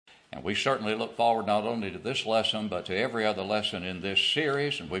And we certainly look forward not only to this lesson, but to every other lesson in this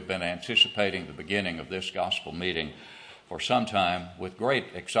series. And we've been anticipating the beginning of this gospel meeting for some time with great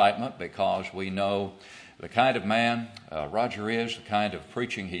excitement, because we know the kind of man Roger is, the kind of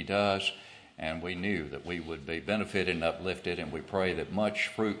preaching he does, and we knew that we would be benefited and uplifted, and we pray that much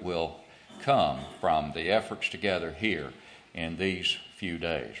fruit will come from the efforts together here in these few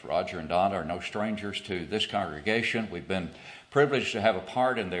days. Roger and Donna are no strangers to this congregation. We've been privileged to have a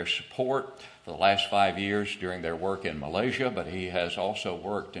part in their support for the last 5 years during their work in Malaysia, but he has also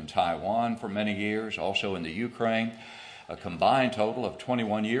worked in Taiwan for many years, also in the Ukraine, a combined total of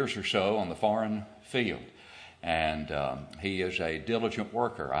 21 years or so on the foreign field. And he is a diligent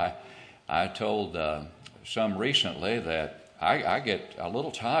worker. I told some recently that I get a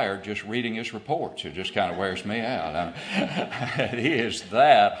little tired just reading his reports. It just kind of wears me out. He is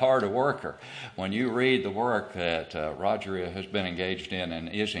that hard a worker. When you read the work that Roger has been engaged in and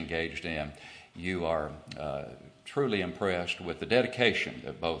is engaged in, you are truly impressed with the dedication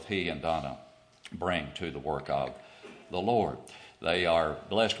that both he and Donna bring to the work of the Lord. They are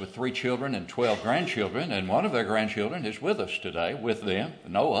blessed with 3 children and 12 grandchildren, and one of their grandchildren is with us today, with them,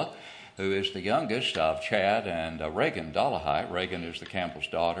 Noah, who is the youngest of Chad and Reagan Dolahite. Reagan is the Campbell's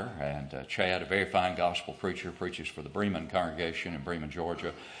daughter, and Chad, a very fine gospel preacher, preaches for the Bremen congregation in Bremen,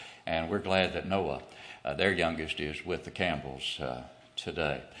 Georgia. And we're glad that Noah, their youngest, is with the Campbells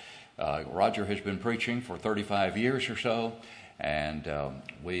today. Roger has been preaching for 35 years or so, and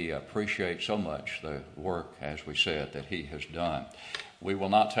we appreciate so much the work, as we said, that he has done. We will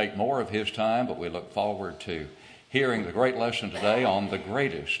not take more of his time, but we look forward to hearing the great lesson today on the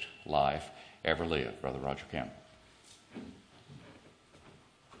greatest life ever lived. Brother Roger Campbell.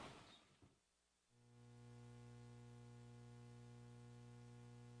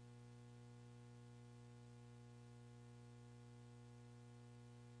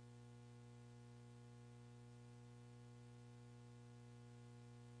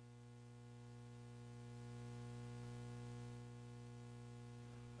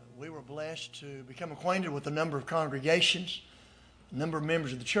 We were blessed to become acquainted with a number of congregations, a number of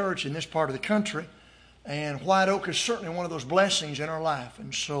members of the church in this part of the country, and White Oak is certainly one of those blessings in our life.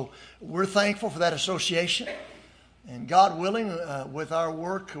 And so we're thankful for that association. And God willing, with our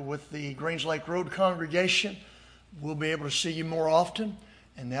work with the Greens Lake Road congregation, we'll be able to see you more often,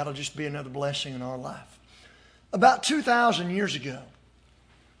 and that'll just be another blessing in our life. About 2,000 years ago,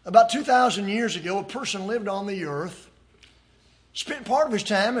 a person lived on the earth, spent part of his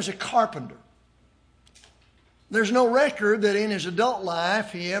time as a carpenter. There's no record that in his adult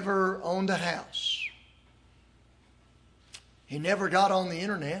life he ever owned a house. He never got on the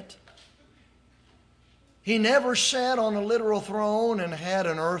internet. He never sat on a literal throne and had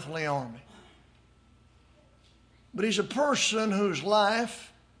an earthly army. But he's a person whose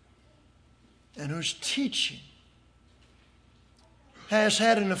life and whose teaching has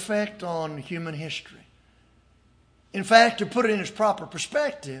had an effect on human history. In fact, to put it in its proper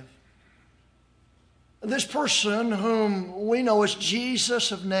perspective, this person whom we know as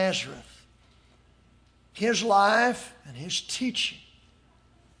Jesus of Nazareth, his life and his teaching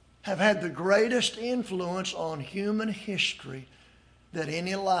have had the greatest influence on human history that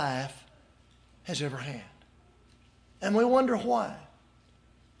any life has ever had. And we wonder why.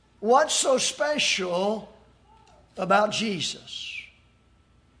 What's so special about Jesus?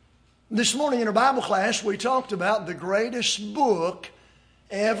 This morning in our Bible class, we talked about the greatest book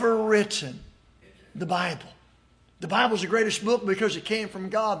ever written, the Bible. The Bible's the greatest book because it came from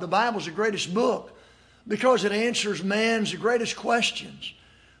God. The Bible's the greatest book because it answers man's greatest questions.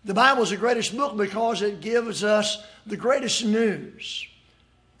 The Bible's the greatest book because it gives us the greatest news.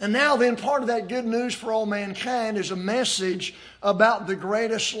 And now then, part of that good news for all mankind is a message about the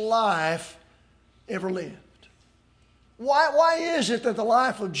greatest life ever lived. Why is it that the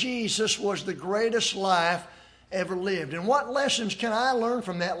life of Jesus was the greatest life ever lived? And what lessons can I learn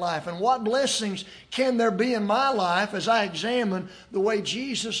from that life? And what blessings can there be in my life as I examine the way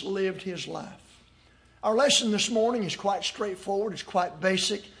Jesus lived his life? Our lesson this morning is quite straightforward. It's quite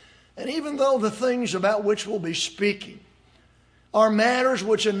basic. And even though the things about which we'll be speaking are matters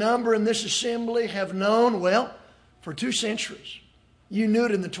which a number in this assembly have known, well, for 2 centuries. You knew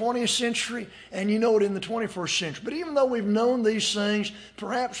it in the 20th century, and you know it in the 21st century. But even though we've known these things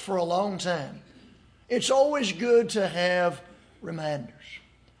perhaps for a long time, it's always good to have reminders.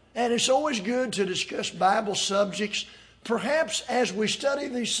 And it's always good to discuss Bible subjects. Perhaps as we study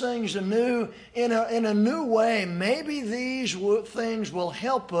these things anew, in a new way, maybe these things will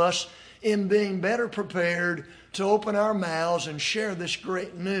help us in being better prepared to open our mouths and share this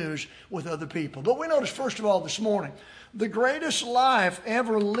great news with other people. But we notice, first of all, this morning, the greatest life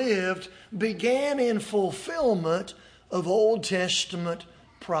ever lived began in fulfillment of Old Testament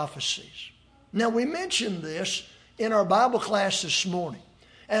prophecies. Now, we mentioned this in our Bible class this morning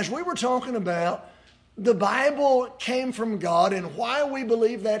as we were talking about the Bible came from God and why we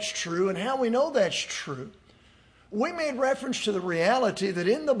believe that's true and how we know that's true. We made reference to the reality that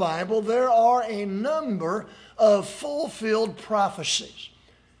in the Bible there are a number of fulfilled prophecies.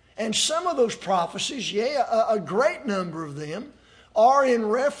 And some of those prophecies, a great number of them, are in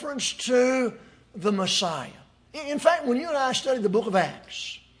reference to the Messiah. In fact, when you and I study the book of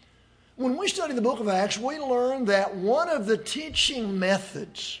Acts, when we study the book of Acts, we learn that one of the teaching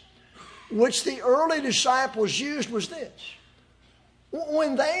methods which the early disciples used was this.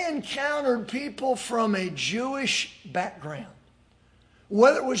 When they encountered people from a Jewish background,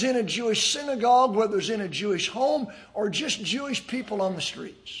 whether it was in a Jewish synagogue, whether it was in a Jewish home, or just Jewish people on the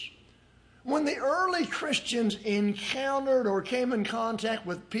streets, when the early Christians encountered or came in contact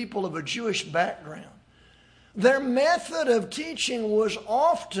with people of a Jewish background, their method of teaching was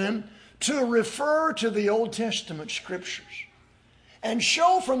often to refer to the Old Testament scriptures and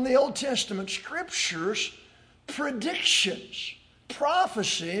show from the Old Testament scriptures predictions,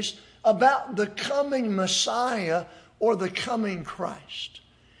 prophecies about the coming Messiah or the coming Christ.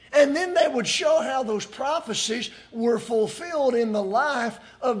 And then they would show how those prophecies were fulfilled in the life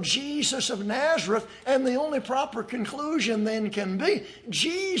of Jesus of Nazareth. And the only proper conclusion then can be,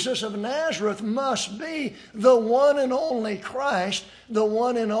 Jesus of Nazareth must be the one and only Christ, the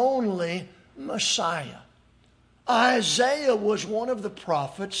one and only Messiah. Isaiah was one of the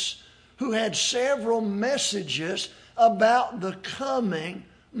prophets who had several messages about the coming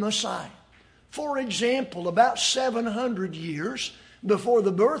Messiah. For example, about 700 years before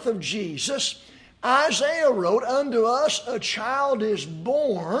the birth of Jesus, Isaiah wrote, "Unto us a child is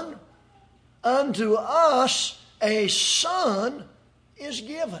born, unto us a son is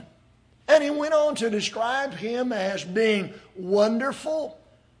given." And he went on to describe him as being wonderful,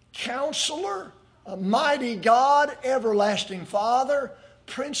 Counselor, a mighty God, everlasting Father,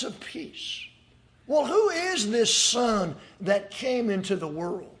 Prince of Peace. Well, who is this Son that came into the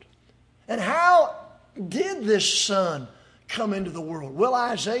world? And how did this Son come into the world? Well,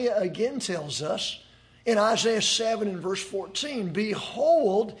 Isaiah again tells us in Isaiah 7 and verse 14,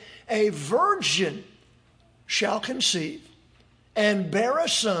 "Behold, a virgin shall conceive and bear a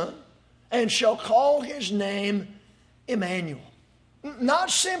son, and shall call his name Emmanuel." Not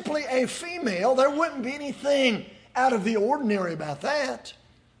simply a female, there wouldn't be anything out of the ordinary about that,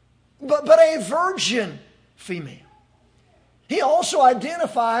 but a virgin female. He also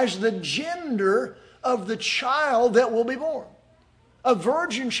identifies the gender of the child that will be born. A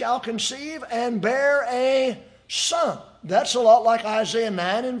virgin shall conceive and bear a son. That's a lot like Isaiah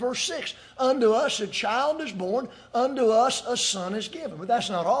 9 and verse 6. "Unto us a child is born, unto us a son is given." But that's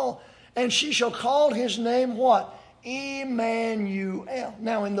not all. "And she shall call his name" what? Emmanuel.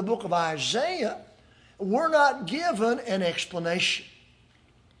 Now in the book of Isaiah, we're not given an explanation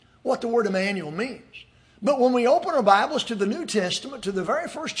what the word Emmanuel means. But when we open our Bibles to the New Testament, to the very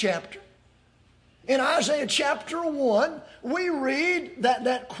first chapter, in Isaiah chapter 1, we read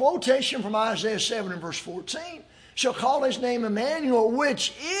that quotation from Isaiah 7 and verse 14, "Shall call his name Emmanuel,"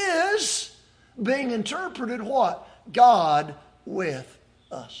 which is being interpreted what? God with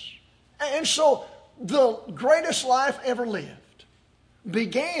us. And so the greatest life ever lived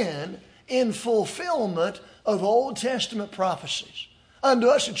began in fulfillment of Old Testament prophecies. "Unto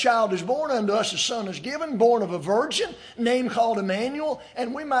us a child is born, unto us a son is given, born of a virgin, name called Emmanuel."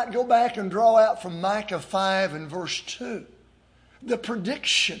 And we might go back and draw out from Micah 5 and verse 2, the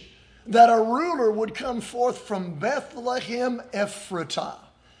prediction that a ruler would come forth from Bethlehem Ephratah.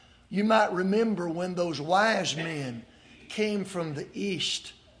 You might remember when those wise men came from the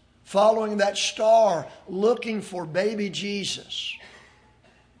east, following that star, looking for baby Jesus.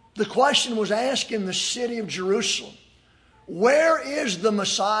 The question was asked in the city of Jerusalem, where is the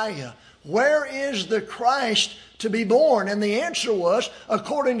Messiah? Where is the Christ to be born? And the answer was,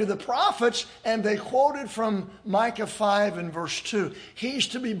 according to the prophets, and they quoted from Micah 5 and verse 2, he's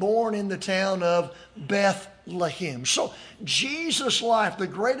to be born in the town of Bethlehem. So Jesus' life, the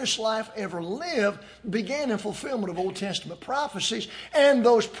greatest life ever lived, began in fulfillment of Old Testament prophecies. And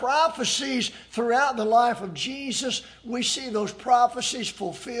those prophecies throughout the life of Jesus, we see those prophecies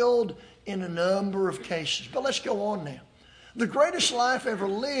fulfilled in a number of cases. But let's go on now. The greatest life ever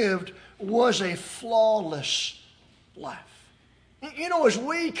lived was a flawless life. You know, as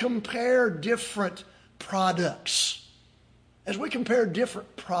we compare different products, as we compare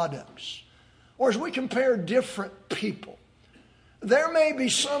different products, or as we compare different people, there may be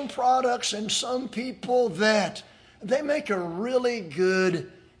some products and some people that they make a really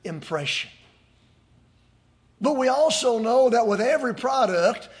good impression. But we also know that with every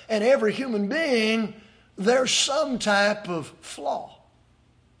product and every human being, there's some type of flaw.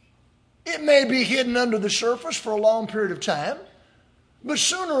 It may be hidden under the surface for a long period of time, but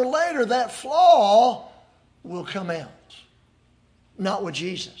sooner or later that flaw will come out. Not with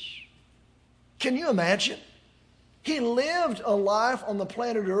Jesus. Can you imagine? He lived a life on the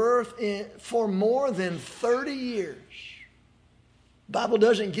planet Earth for more than 30 years. The Bible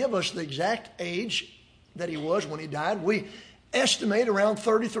doesn't give us the exact age that he was when he died. We estimate around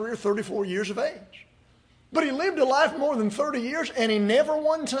 33 or 34 years of age. But he lived a life more than 30 years, and he never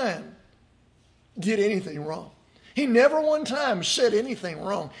one time did anything wrong. He never one time said anything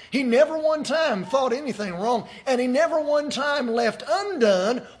wrong. He never one time thought anything wrong. And he never one time left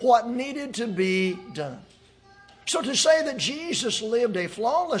undone what needed to be done. So to say that Jesus lived a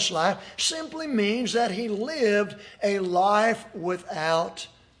flawless life simply means that he lived a life without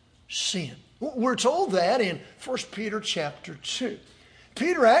sin. We're told that in 1 Peter chapter 2.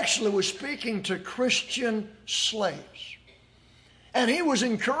 Peter actually was speaking to Christian slaves. And he was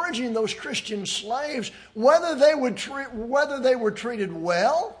encouraging those Christian slaves whether they were treated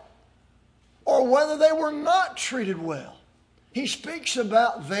well or whether they were not treated well. He speaks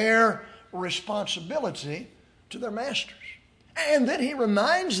about their responsibility to their masters. And then he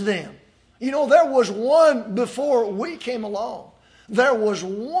reminds them, there was one before we came along. There was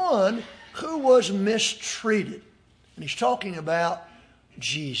one who was mistreated. And he's talking about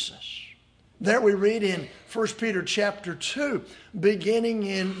Jesus. There we read in 1 Peter chapter 2, beginning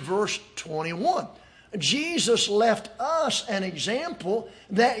in verse 21. Jesus left us an example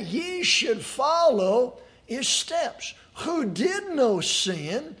that ye should follow his steps, who did no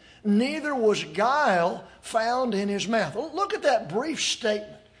sin, neither was guile found in his mouth. Look at that brief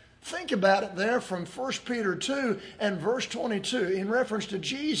statement. Think about it there from 1 Peter 2 and verse 22 in reference to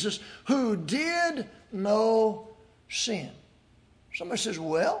Jesus, who did no sin. Somebody says,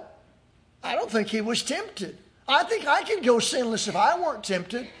 well, I don't think he was tempted. I think I could go sinless if I weren't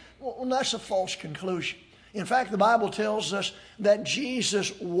tempted. Well, that's a false conclusion. In fact, the Bible tells us that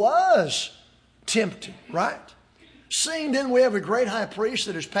Jesus was tempted, right? Seeing then we have a great high priest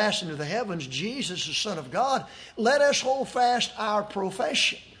that is passed into the heavens, Jesus, the Son of God, let us hold fast our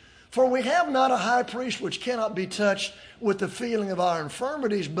profession. For we have not a high priest which cannot be touched with the feeling of our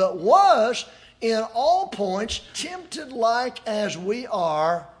infirmities, but was in all points tempted like as we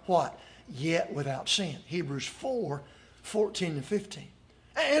are, what? Yet without sin. Hebrews 4, 14 and 15.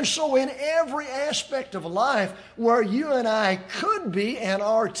 And so in every aspect of life where you and I could be and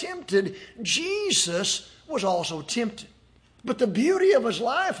are tempted, Jesus was also tempted. But the beauty of his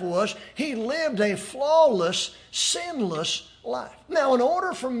life was he lived a flawless, sinless life. Now, in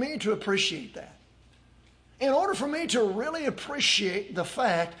order for me to appreciate that, in order for me to really appreciate the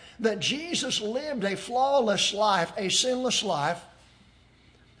fact that Jesus lived a flawless life, a sinless life,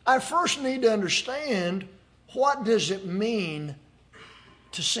 I first need to understand what does it mean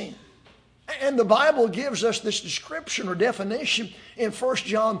to sin. And the Bible gives us this description or definition in 1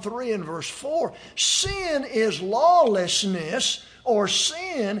 John 3 and verse 4. Sin is lawlessness, or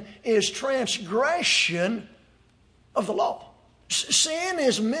sin is transgression of the law. Sin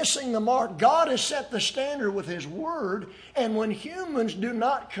is missing the mark. God has set the standard with his word, and when humans do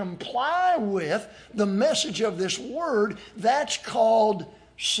not comply with the message of this word, that's called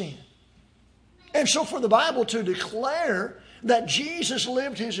sin. And so for the Bible to declare that Jesus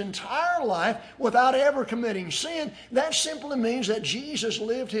lived his entire life without ever committing sin, that simply means that Jesus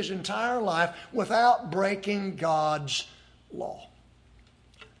lived his entire life without breaking God's law.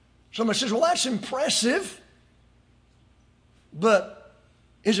 Somebody says, well, that's impressive, but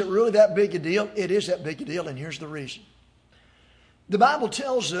is it really that big a deal? It is that big a deal, and here's the reason. The Bible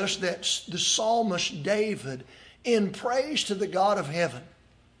tells us that the psalmist David, in praise to the God of heaven,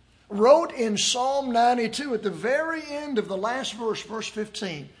 wrote in Psalm 92 at the very end of the last verse, verse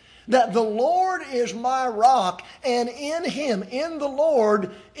 15, that the Lord is my rock, and in him, in the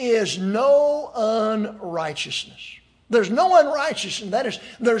Lord, is no unrighteousness. There's no unrighteousness. That is,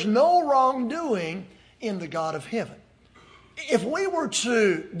 there's no wrongdoing in the God of heaven. If we were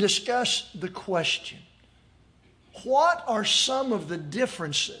to discuss the question, what are some of the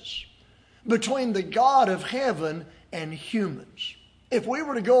differences between the God of heaven and humans? If we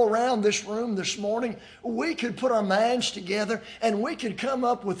were to go around this room this morning, we could put our minds together and we could come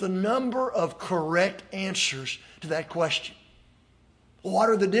up with a number of correct answers to that question. What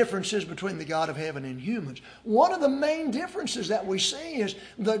are the differences between the God of heaven and humans? One of the main differences that we see is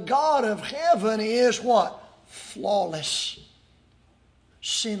the God of heaven is what? Flawless,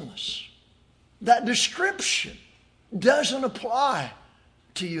 sinless. That description doesn't apply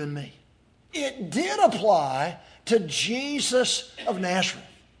to you and me. It did apply to Jesus of Nazareth,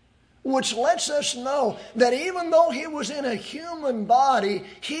 which lets us know that even though he was in a human body,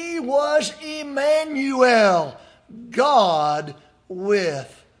 he was Emmanuel, God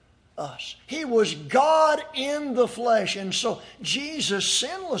with us. He was God in the flesh. And so Jesus'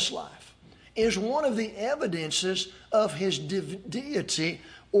 sinless life is one of the evidences of his deity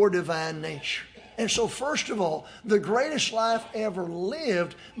or divine nature. And so first of all, the greatest life ever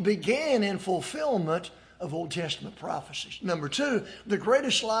lived began in fulfillment of Old Testament prophecies. Number two, the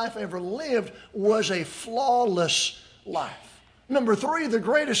greatest life ever lived was a flawless life. Number three, the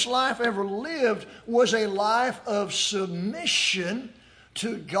greatest life ever lived was a life of submission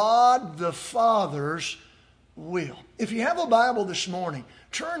to God the Father's will. If you have a Bible this morning,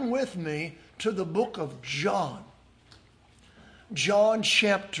 turn with me to the book of John. John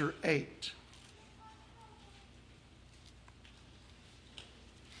chapter 8.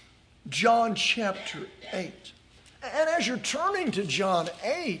 John chapter 8. And as you're turning to John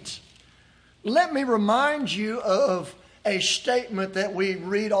 8, let me remind you of a statement that we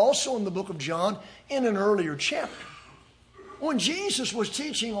read also in the book of John in an earlier chapter. When Jesus was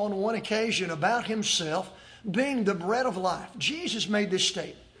teaching on one occasion about himself being the bread of life, Jesus made this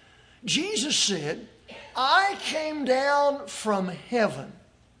statement. Jesus said, I came down from heaven,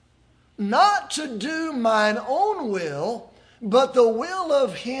 not to do mine own will, but the will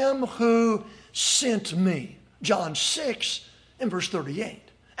of him who sent me. John 6 and verse 38.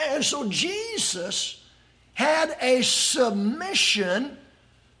 And so Jesus had a submission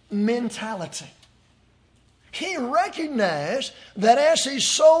mentality. He recognized that as he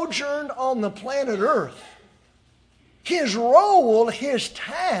sojourned on the planet Earth, his role, his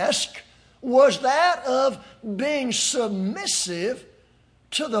task, was that of being submissive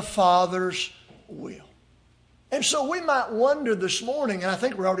to the Father's will. And so we might wonder this morning, and I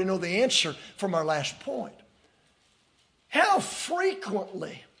think we already know the answer from our last point, how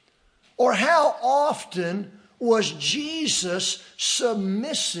frequently or how often was Jesus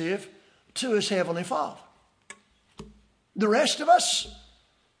submissive to his Heavenly Father? The rest of us,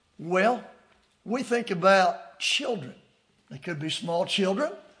 well, we think about children. They could be small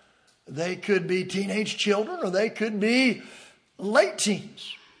children, they could be teenage children, or they could be late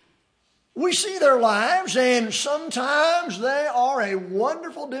teens. We see their lives, and sometimes they are a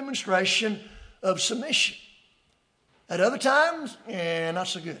wonderful demonstration of submission. At other times, not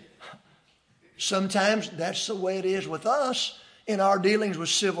so good. Sometimes that's the way it is with us in our dealings with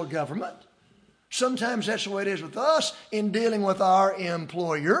civil government. Sometimes that's the way it is with us in dealing with our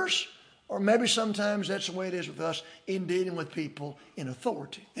employers. Or maybe sometimes that's the way it is with us in dealing with people in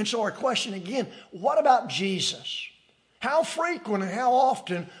authority. And so our question again, what about Jesus? How frequent and how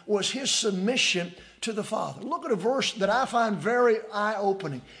often was his submission to the Father? Look at a verse that I find very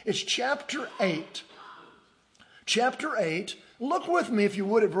eye-opening. It's chapter 8. Chapter 8. Look with me, if you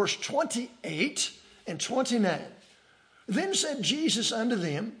would, at verse 28 and 29. Then said Jesus unto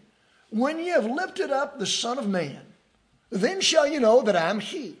them, when ye have lifted up the Son of Man, then shall you know that I am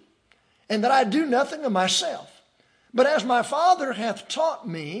he, and that I do nothing of myself. But as my Father hath taught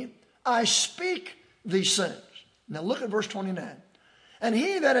me, I speak these things. Now look at verse 29. And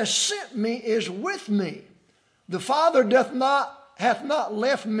he that has sent me is with me. The Father hath not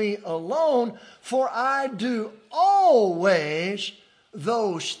left me alone, for I do always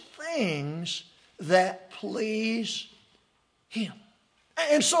those things that please him.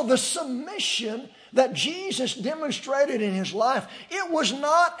 And so the submission that Jesus demonstrated in his life, it was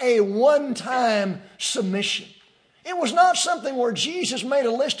not a one-time submission. It was not something where Jesus made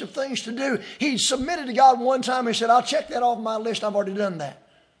a list of things to do. He submitted to God one time and said, I'll check that off my list. I've already done that.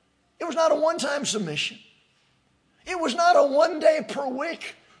 It was not a one-time submission. It was not a one day per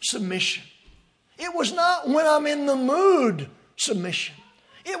week submission. It was not when I'm in the mood submission.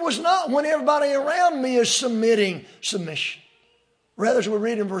 It was not when everybody around me is submitting submission. Rather, as we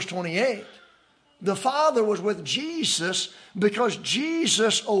read in verse 28, the Father was with Jesus because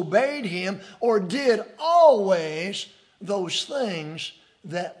Jesus obeyed him or did always those things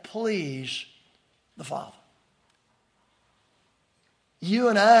that please the Father. You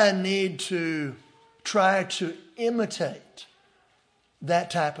and I need to try to imitate that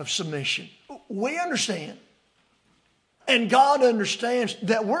type of submission. We understand, and God understands,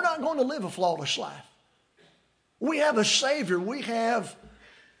 that we're not going to live a flawless life. We have a Savior. We have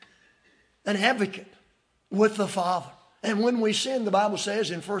an advocate with the Father. And when we sin, the Bible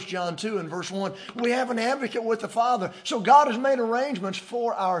says in 1 John 2 and verse 1, we have an advocate with the Father. So God has made arrangements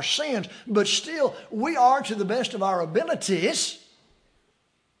for our sins, but still we are, to the best of our abilities,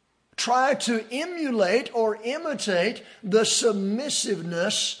 try to emulate or imitate the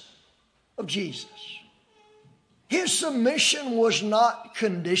submissiveness of Jesus. His submission was not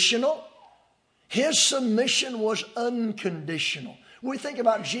conditional. His submission was unconditional. We think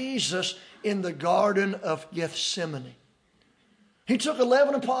about Jesus in the Garden of Gethsemane. He took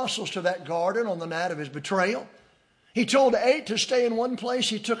 11 apostles to that garden on the night of his betrayal. He told 8 to stay in one place.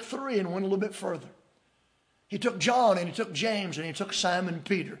 He took 3 and went a little bit further. He took John and he took James and he took Simon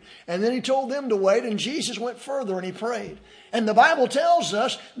Peter. And then he told them to wait, and Jesus went further and he prayed. And the Bible tells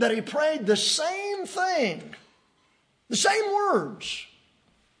us that he prayed the same thing, the same words,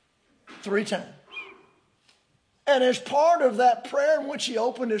 3 times. And as part of that prayer in which he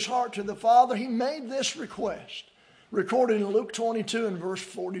opened his heart to the Father, he made this request, recorded in Luke 22 and verse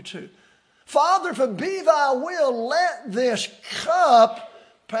 42. Father, if it be thy will, let this cup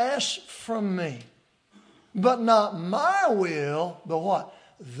pass from me. But not my will, but what?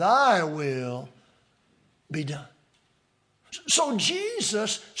 Thy will be done. So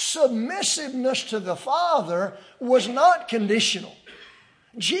Jesus' submissiveness to the Father was not conditional.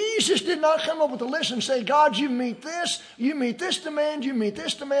 Jesus did not come up with a list and say, God, you meet this demand, you meet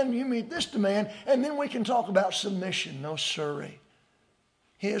this demand, you meet this demand, and then we can talk about submission. No, sirree.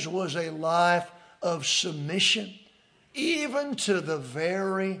 His was a life of submission, even to the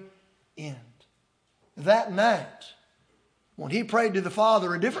very end. That night, when he prayed to the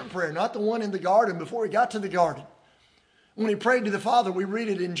Father, a different prayer, not the one in the garden before he got to the garden. When he prayed to the Father, we read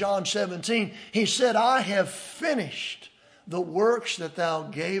it in John 17, he said, I have finished the works that thou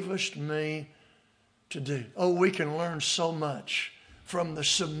gavest me to do. Oh, we can learn so much from the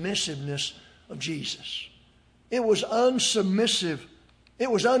submissiveness of Jesus. It was unsubmissive. It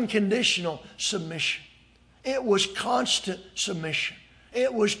was unconditional submission. It was constant submission.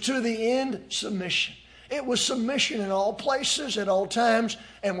 It was to the end submission. It was submission in all places, at all times,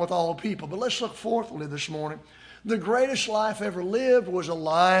 and with all people. But let's look fourthly this morning. The greatest life ever lived was a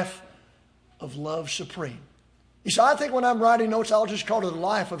life of love supreme. You see, I think when I'm writing notes, I'll just call it a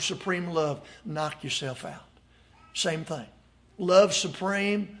life of supreme love. Knock yourself out. Same thing. Love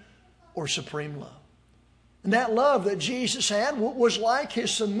supreme or supreme love. And that love that Jesus had was like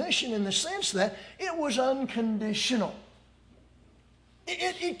his submission in the sense that it was unconditional.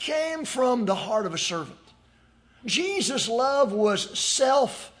 It came from the heart of a servant. Jesus' love was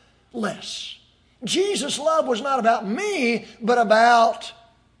selfless. Jesus' love was not about me, but about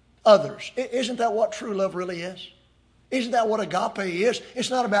others. Isn't that what true love really is? Isn't that what agape is? It's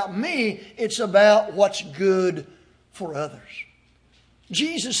not about me, it's about what's good for others.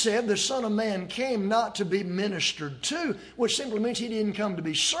 Jesus said the Son of Man came not to be ministered to, which simply means he didn't come to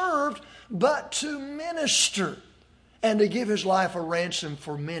be served, but to minister and to give his life a ransom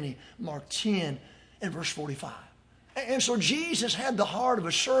for many. Mark 10 and verse 45. And so Jesus had the heart of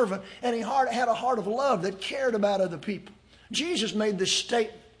a servant, and he had a heart of love that cared about other people. Jesus made this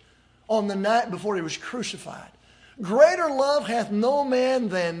statement on the night before he was crucified. Greater love hath no man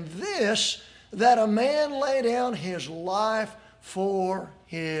than this, that a man lay down his life for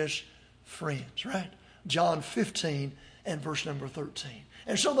his friends. Right? John 15 and verse number 13.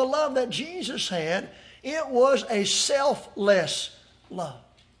 And so the love that Jesus had, it was a selfless love.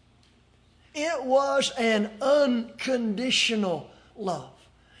 It was an unconditional love.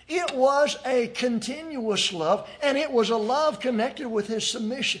 It was a continuous love, and it was a love connected with his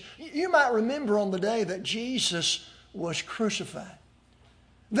submission. You might remember on the day that Jesus was crucified,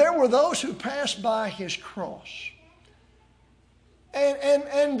 there were those who passed by his cross,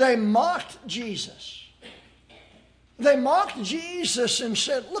 and they mocked Jesus. They mocked Jesus and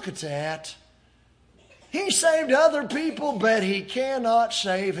said, look at that. He saved other people, but he cannot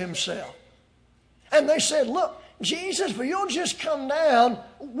save himself. And they said, look, Jesus, if you'll just come down,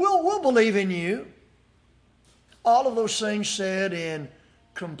 we'll believe in you. All of those things said in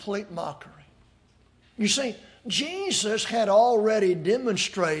complete mockery. You see, Jesus had already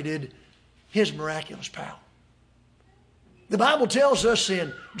demonstrated his miraculous power. The Bible tells us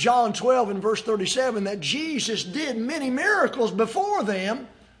in John 12 and verse 37 that Jesus did many miracles before them,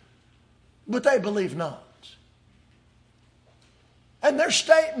 but they believed not. And their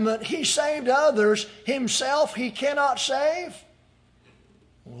statement, he saved others, himself he cannot save,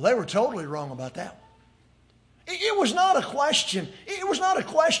 well, they were totally wrong about that one. It was not a question. It was not a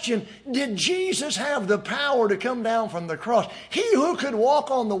question, did Jesus have the power to come down from the cross? He who could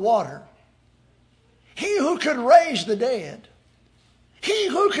walk on the water, he who could raise the dead, He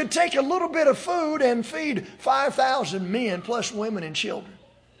who could take a little bit of food and feed 5,000 men plus women and children.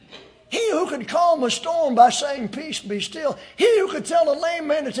 He who could calm a storm by saying, peace, be still. He who could tell a lame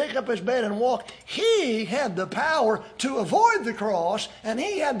man to take up his bed and walk. He had the power to avoid the cross, and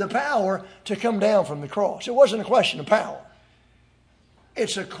he had the power to come down from the cross. It wasn't a question of power.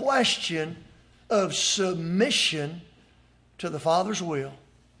 It's a question of submission to the Father's will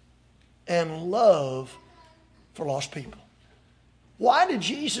and love for lost people. Why did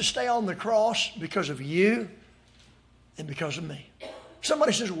Jesus stay on the cross? Because of you and because of me.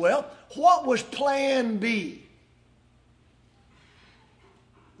 Somebody says, well, what was plan B?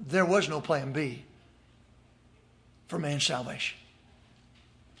 There was no plan B for man's salvation.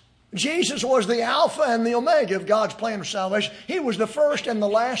 Jesus was the Alpha and the Omega of God's plan of salvation. He was the first and the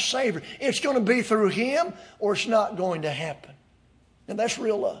last Savior. It's going to be through Him or it's not going to happen. And that's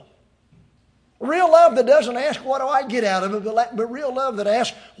real love. Real love that doesn't ask, what do I get out of it? But real love that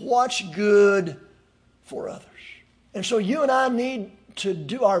asks, what's good for others? And so you and I need to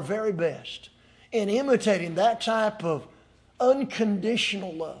do our very best in imitating that type of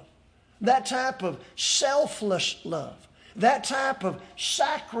unconditional love, that type of selfless love, that type of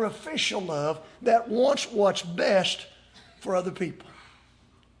sacrificial love that wants what's best for other people.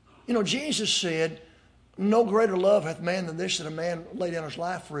 You know, Jesus said, no greater love hath man than this, that a man lay down his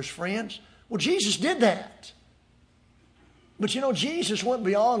life for his friends. Well, Jesus did that. But you know, Jesus went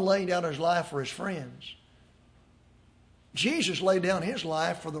beyond laying down his life for his friends. Jesus laid down his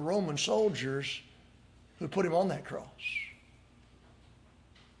life for the Roman soldiers who put him on that cross.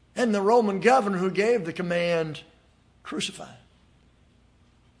 And the Roman governor who gave the command, crucify him.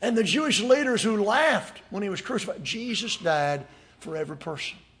 And the Jewish leaders who laughed when he was crucified. Jesus died for every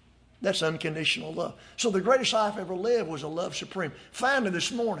person. That's unconditional love. So the greatest life ever lived was a love supreme. Finally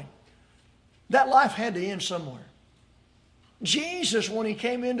this morning, that life had to end somewhere. Jesus, when he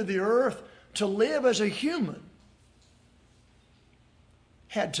came into the earth to live as a human,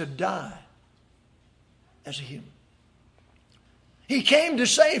 had to die as a human. He came to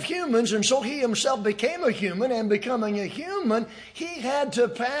save humans, and so he himself became a human, and becoming a human, he had to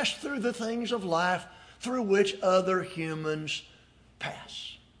pass through the things of life through which other humans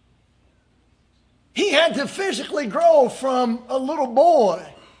pass. He had to physically grow from a little boy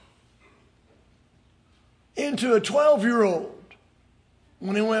into a 12-year-old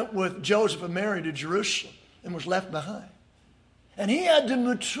when he went with Joseph and Mary to Jerusalem and was left behind. And he had to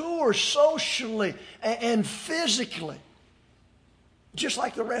mature socially and physically, just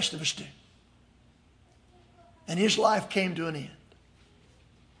like the rest of us do. And his life came to an end.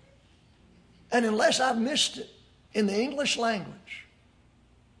 And unless I've missed it, in the English language,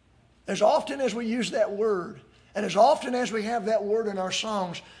 as often as we use that word, and as often as we have that word in our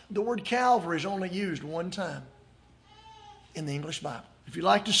songs, the word Calvary is only used one time in the English Bible. If you'd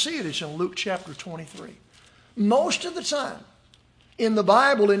like to see it, it's in Luke chapter 23. Most of the time, in the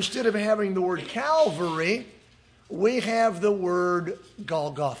Bible, instead of having the word Calvary, we have the word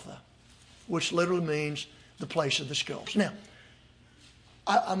Golgotha, which literally means the place of the skulls. Now,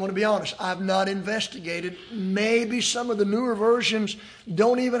 I'm going to be honest. I've not investigated. Maybe some of the newer versions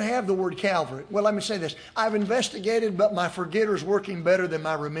don't even have the word Calvary. Well, let me say this. I've investigated, but my forgetter is working better than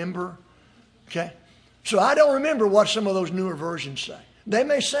my remember. Okay? So I don't remember what some of those newer versions say. They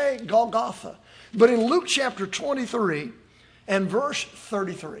may say Golgotha. But in Luke chapter 23 and verse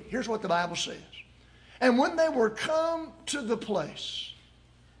 33, here's what the Bible says. And when they were come to the place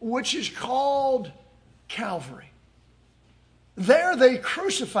which is called Calvary, there they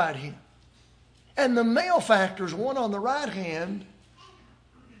crucified him, and the malefactors, one on the right hand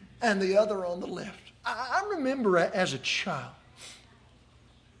and the other on the left. I remember as a child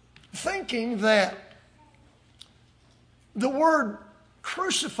thinking that the word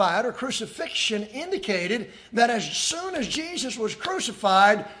crucified or crucifixion indicated that as soon as Jesus was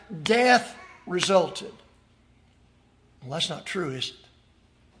crucified, death resulted. Well, that's not true, is it?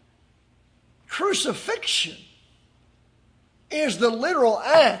 Crucifixion is the literal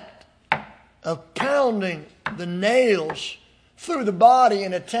act of pounding the nails through the body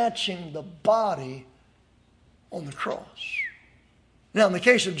and attaching the body on the cross. Now, in the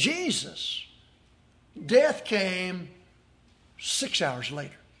case of Jesus, death came 6 hours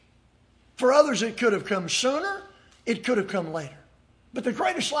later. For others, it could have come sooner. It could have come later. But the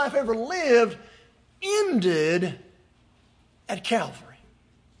greatest life ever lived ended at Calvary.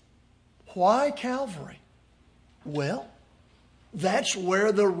 Why Calvary? Well, that's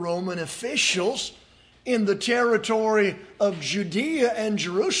where the Roman officials in the territory of Judea and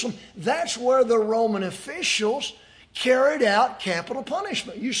Jerusalem, that's where the Roman officials carried out capital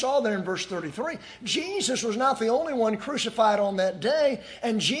punishment. You saw there in verse 33. Jesus was not the only one crucified on that day,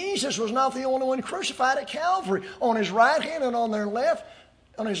 and Jesus was not the only one crucified at Calvary. On his right hand and on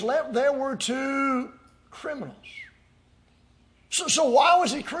his left, there were two criminals. So why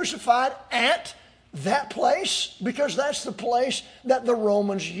was he crucified at that place? Because that's the place that the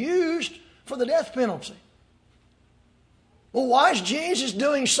Romans used for the death penalty. Well, why is Jesus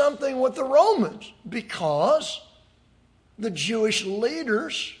doing something with the Romans? Because the Jewish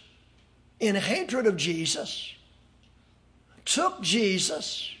leaders, in hatred of Jesus, took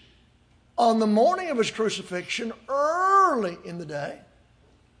Jesus on the morning of his crucifixion, early in the day,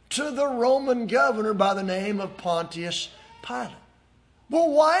 to the Roman governor by the name of Pontius Pilate.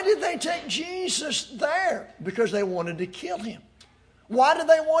 Well, why did they take Jesus there? Because they wanted to kill him. Why did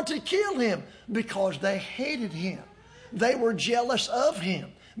they want to kill him? Because they hated him. They were jealous of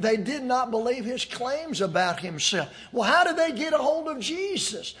him. They did not believe his claims about himself. Well, how did they get a hold of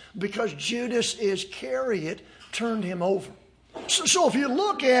Jesus? Because Judas Iscariot turned him over. So if you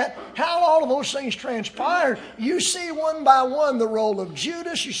look at how all of those things transpired, you see one by one the role of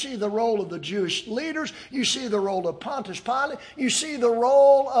Judas, you see the role of the Jewish leaders, you see the role of Pontius Pilate, you see the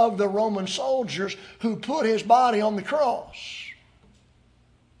role of the Roman soldiers who put his body on the cross.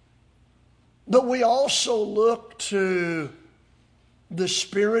 But we also look to the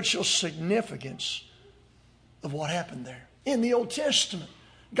spiritual significance of what happened there. In the Old Testament,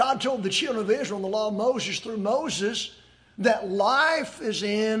 God told the children of Israel in the law of Moses through Moses that life is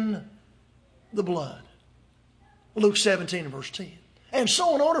in the blood. Luke 17 and verse 10. And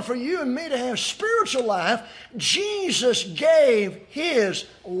so in order for you and me to have spiritual life, Jesus gave his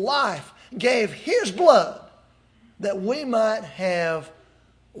life, gave his blood, that we might have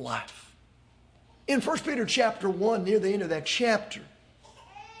life. In 1 Peter chapter 1, near the end of that chapter,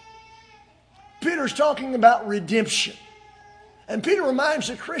 Peter's talking about redemption. And Peter reminds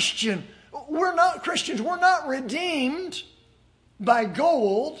the Christians, we're not redeemed by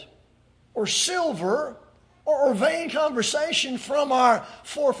gold or silver or vain conversation from our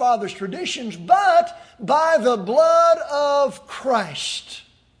forefathers' traditions, but by the blood of Christ,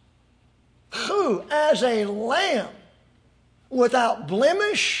 who, as a lamb without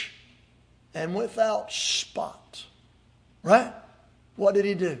blemish and without spot, right? What did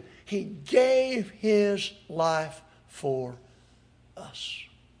he do? He gave his life for us.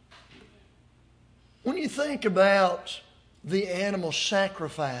 When you think about the animal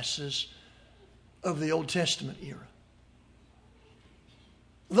sacrifices of the Old Testament era,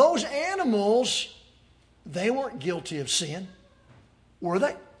 those animals, they weren't guilty of sin, were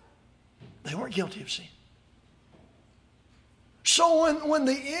they? They weren't guilty of sin. So when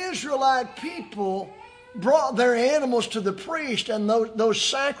the Israelite people brought their animals to the priest and those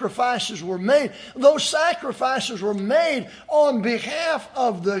sacrifices were made, those sacrifices were made on behalf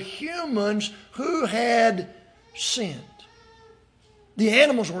of the humans who had sinned. The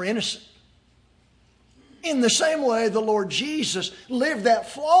animals were innocent. In the same way, the Lord Jesus lived that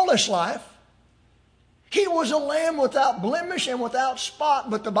flawless life. He was a lamb without blemish and without spot.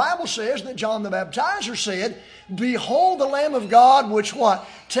 But the Bible says that John the Baptizer said, "Behold the Lamb of God, which what?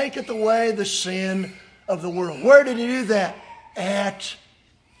 Taketh away the sin of the world." Where did he do that? At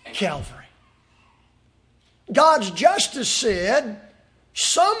Calvary. God's justice said,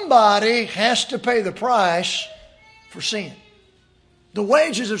 somebody has to pay the price for sin. The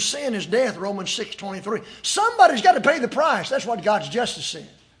wages of sin is death, Romans 6:23. Somebody's got to pay the price. That's what God's justice said.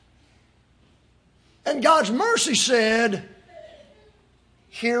 And God's mercy said,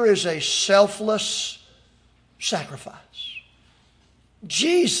 here is a selfless sacrifice.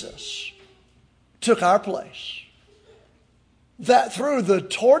 Jesus took our place. That through the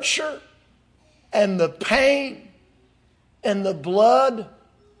torture and the pain and the blood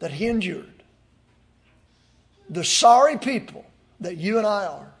that he endured, the sorry people that you and I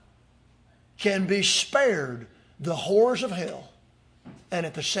are can be spared the horrors of hell, and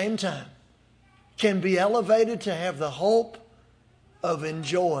at the same time can be elevated to have the hope of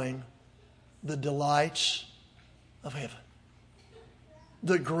enjoying the delights of heaven.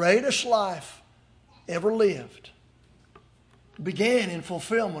 The greatest life ever lived began in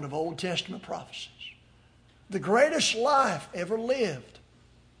fulfillment of Old Testament prophecies. The greatest life ever lived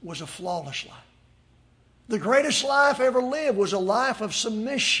was a flawless life. The greatest life ever lived was a life of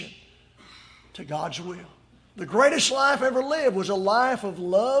submission to God's will. The greatest life ever lived was a life of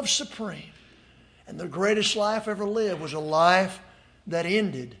love supreme. And the greatest life ever lived was a life that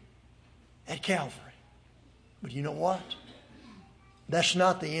ended at Calvary. But you know what? That's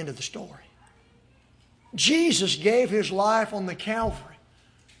not the end of the story. Jesus gave his life on the Calvary.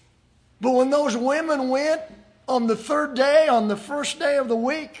 But when those women went on the third day, on the first day of the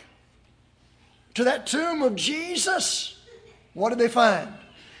week, to that tomb of Jesus, what did they find?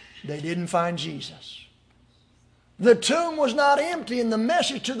 They didn't find Jesus. The tomb was not empty, and the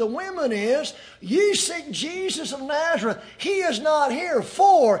message to the women is, ye seek Jesus of Nazareth. He is not here,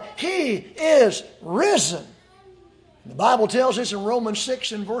 for He is risen. The Bible tells us in Romans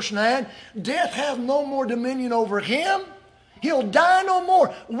 6 and verse 9, death hath no more dominion over Him. He'll die no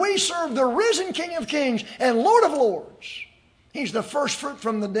more. We serve the risen King of Kings and Lord of Lords. He's the first fruit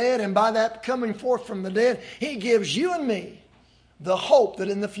from the dead, and by that coming forth from the dead, He gives you and me the hope that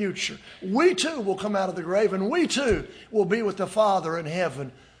in the future, we too will come out of the grave, and we too will be with the Father in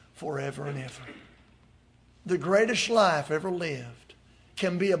heaven forever and ever. The greatest life ever lived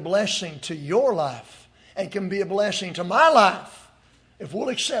can be a blessing to your life and can be a blessing to my life if we'll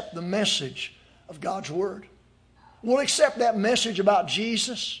accept the message of God's Word. We'll accept that message about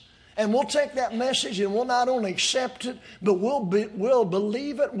Jesus, and we'll take that message and we'll not only accept it, but we'll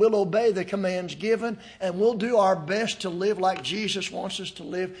believe it, we'll obey the commands given, and we'll do our best to live like Jesus wants us to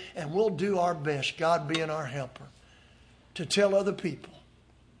live, and we'll do our best, God being our helper, to tell other people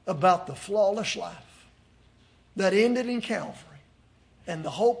about the flawless life that ended in Calvary and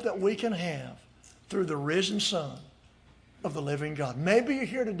the hope that we can have through the risen Son of the living God. Maybe you're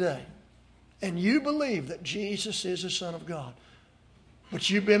here today and you believe that Jesus is the Son of God, but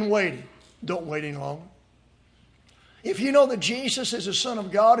you've been waiting. Don't wait any longer. If you know that Jesus is the Son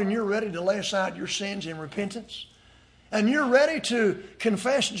of God and you're ready to lay aside your sins in repentance, and you're ready to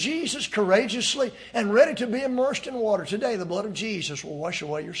confess Jesus courageously and ready to be immersed in water, today the blood of Jesus will wash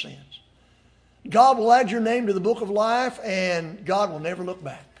away your sins. God will add your name to the book of life, and God will never look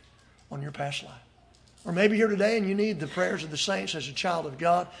back on your past life. Or maybe you're today and you need the prayers of the saints as a child of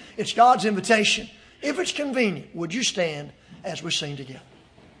God. It's God's invitation. If it's convenient, would you stand as we sing together?